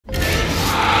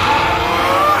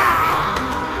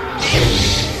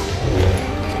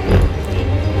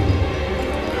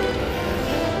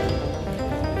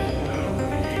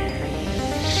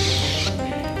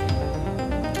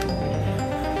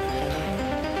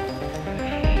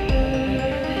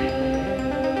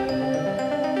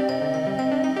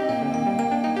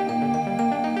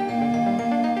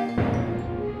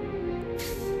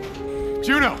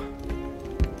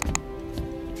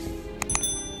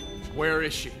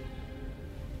is she?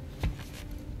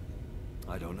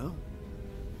 I don't know.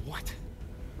 What?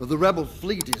 Well, the rebel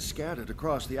fleet is scattered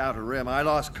across the Outer Rim. I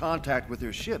lost contact with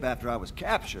their ship after I was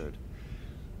captured.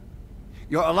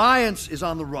 Your alliance is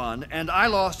on the run, and I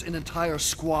lost an entire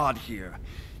squad here.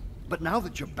 But now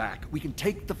that you're back, we can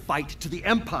take the fight to the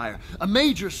Empire. A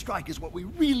major strike is what we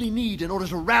really need in order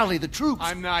to rally the troops.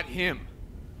 I'm not him.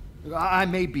 I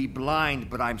may be blind,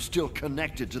 but I'm still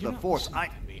connected to the Force.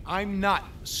 I'm not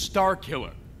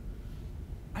Starkiller.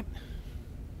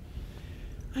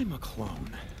 I'm a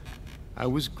clone. I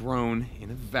was grown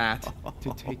in a vat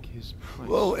to take his place.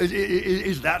 Whoa,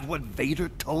 is that what Vader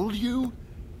told you?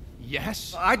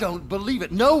 Yes? I don't believe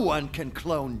it. No one can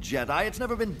clone Jedi. It's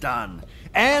never been done.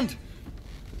 And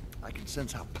I can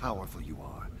sense how powerful you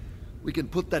are. We can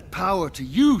put that power to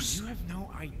use. You have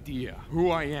no idea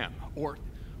who I am or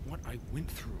what I went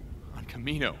through on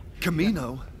Kamino.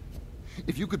 Kamino?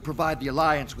 If you could provide the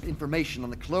Alliance with information on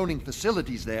the cloning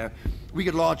facilities there, we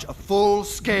could launch a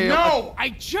full-scale... No! I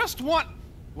just want...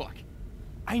 Look,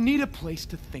 I need a place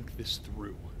to think this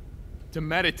through. To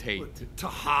meditate. To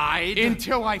hide?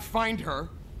 Until I find her.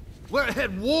 We're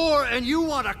at war and you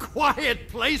want a quiet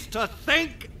place to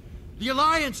think? The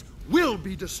Alliance will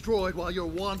be destroyed while you're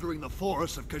wandering the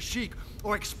forests of Kashyyyk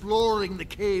or exploring the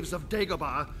caves of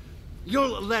Dagobah.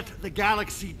 You'll let the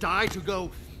galaxy die to go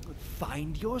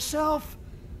find yourself?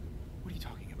 What are you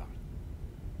talking about?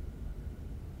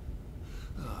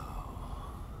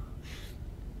 Oh.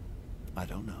 I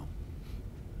don't know.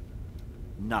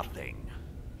 Nothing.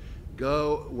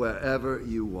 Go wherever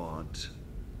you want.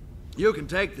 You can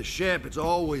take the ship. It's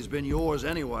always been yours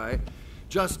anyway.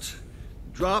 Just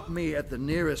drop me at the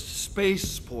nearest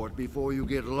spaceport before you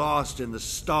get lost in the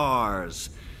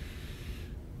stars,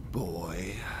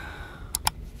 boy.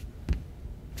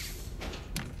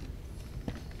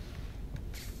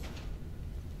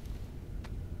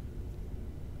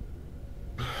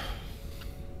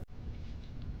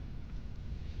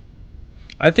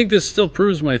 I think this still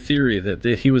proves my theory that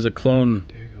he was a clone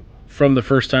from the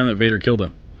first time that Vader killed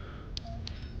him.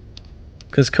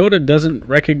 Because Coda doesn't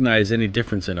recognize any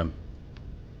difference in him.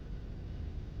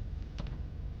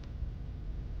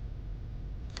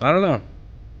 I don't know.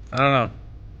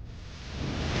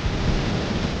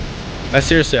 I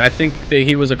think that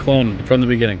he was a clone from the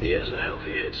beginning. He has a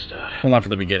healthy head start. Well, not from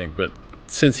the beginning, but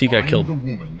since he got killed the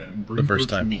woman and bring the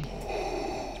first her to time. me.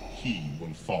 He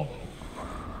will follow.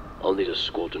 I'll need a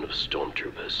squadron of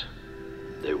stormtroopers.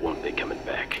 They won't be coming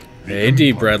back. Hey,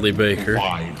 D. Bradley Baker.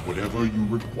 Provide whatever you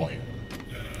require.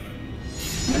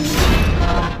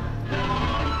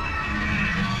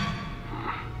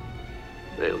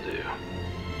 They'll do.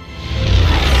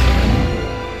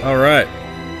 All right.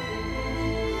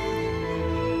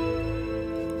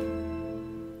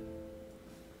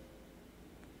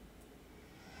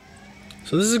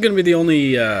 So this is going to be the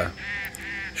only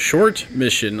short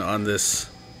mission on this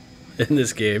in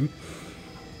this game.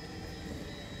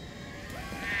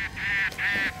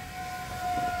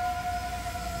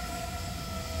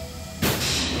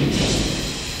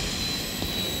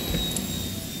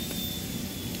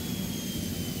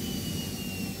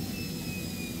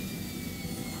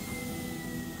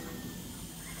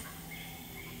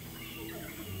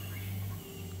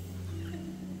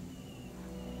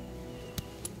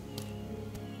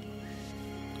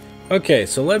 Okay,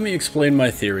 so let me explain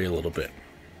my theory a little bit.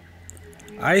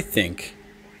 I think,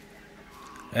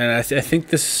 and I think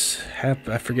this I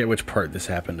forget which part this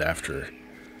happened after.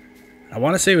 I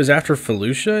want to say it was after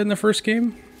Felucia in the first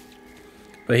game,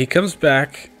 but he comes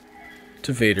back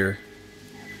to Vader,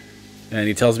 and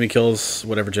he tells him he kills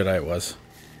whatever Jedi it was,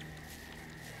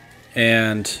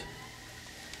 and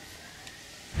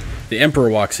the Emperor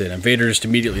walks in, and Vader just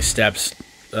immediately stabs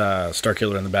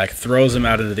Starkiller in the back, throws him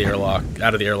out of the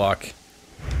airlock,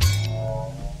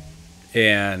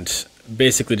 and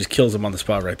basically just kills him on the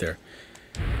spot right there.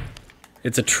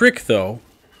 It's a trick, though,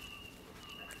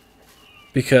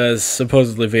 because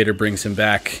supposedly Vader brings him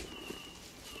back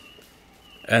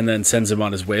and then sends him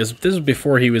on his way. This was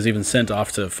before he was even sent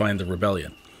off to find the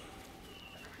rebellion.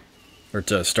 Or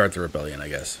to start the rebellion, I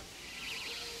guess.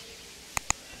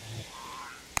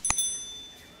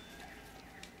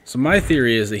 So my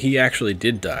theory is that he actually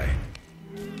did die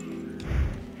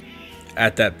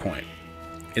at that point,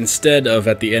 instead of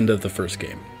at the end of the first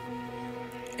game.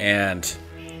 And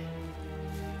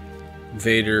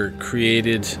Vader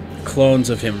created clones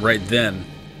of him right then.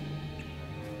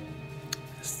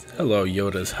 Hello,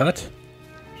 Yoda's hut.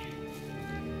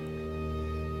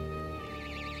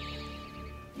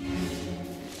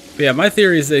 But yeah, my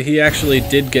theory is that he actually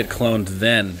did get cloned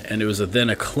then, and it was then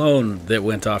a clone that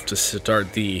went off to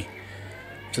start the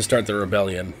to start the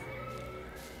rebellion.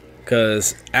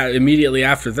 Because immediately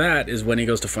after that is when he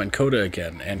goes to find Coda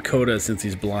again. And Coda, since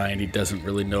he's blind, he doesn't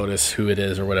really notice who it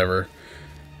is or whatever.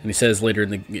 And he says later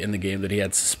in the game that he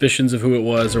had suspicions of who it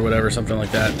was or whatever, something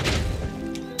like that.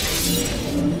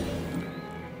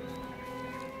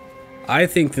 I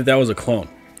think that was a clone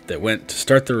that went to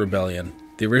start the rebellion.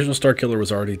 The original Starkiller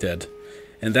was already dead.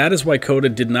 And that is why Coda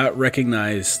did not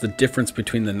recognize the difference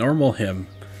between the normal him,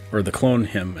 or the clone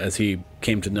him, as he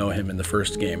came to know him in the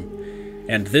first game,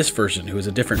 and this version, who is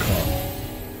a different clone.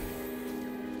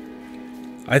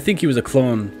 I think he was a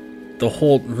clone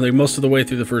most of the way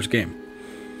through the first game.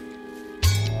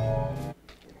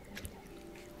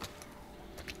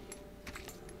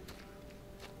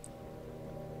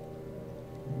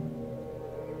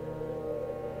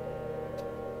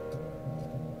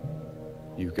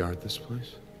 You guard this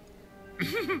place?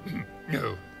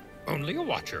 No, only a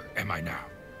watcher am I now.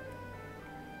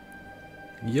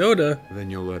 Yoda. Then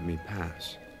you'll let me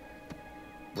pass.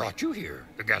 Brought you here,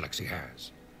 the galaxy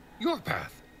has. Your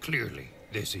path, clearly,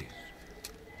 this is.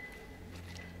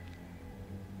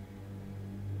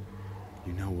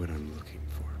 You know what I'm looking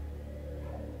for.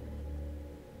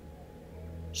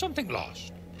 Something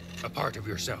lost. A part of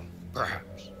yourself,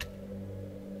 perhaps.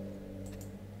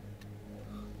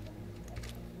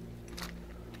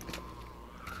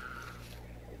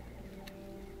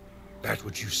 That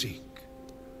which you seek,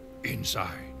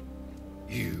 inside,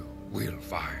 you will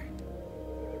find.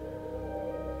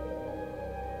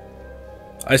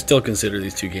 I still consider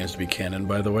these two games to be canon,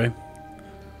 by the way.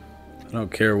 I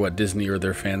don't care what Disney or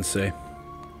their fans say.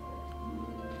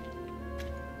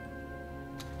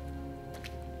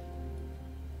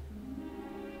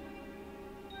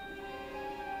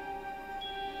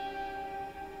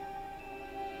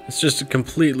 It's just a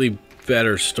completely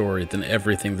better story than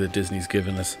everything that Disney's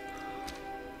given us.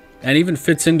 And even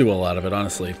fits into a lot of it,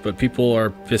 honestly. But people are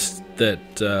pissed that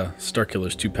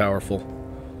Starkiller's too powerful.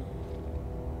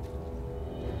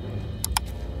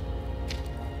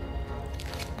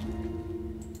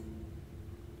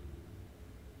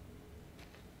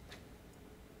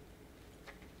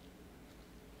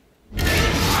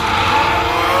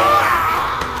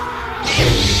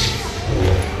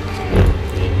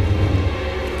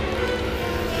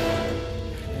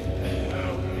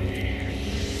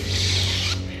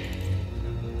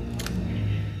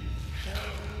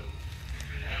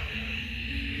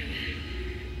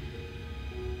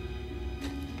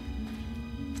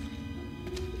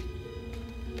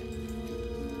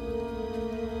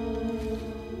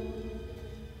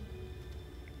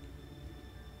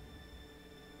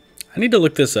 I need to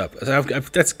look this up.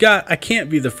 I can't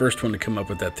be the first one to come up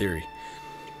with that theory.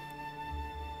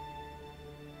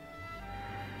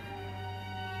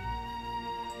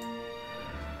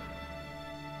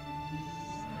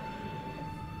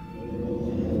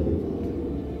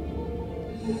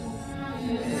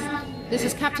 This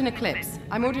is Captain Eclipse.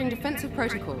 I'm ordering defensive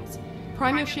protocols.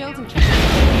 Prime your shields and check.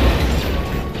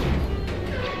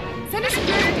 Send a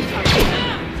security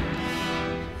detail.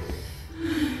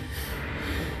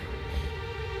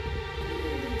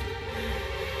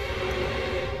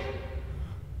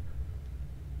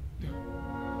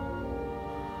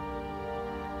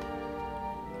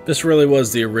 This really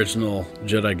was the original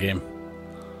Jedi game,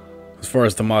 as far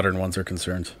as the modern ones are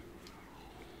concerned.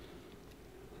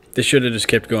 They should have just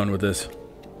kept going with this.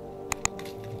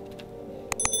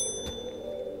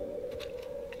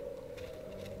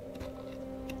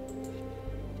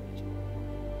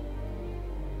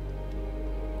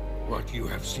 What you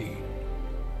have seen,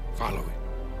 follow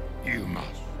it. You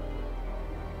must.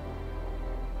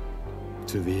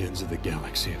 To the ends of the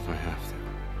galaxy if I have to.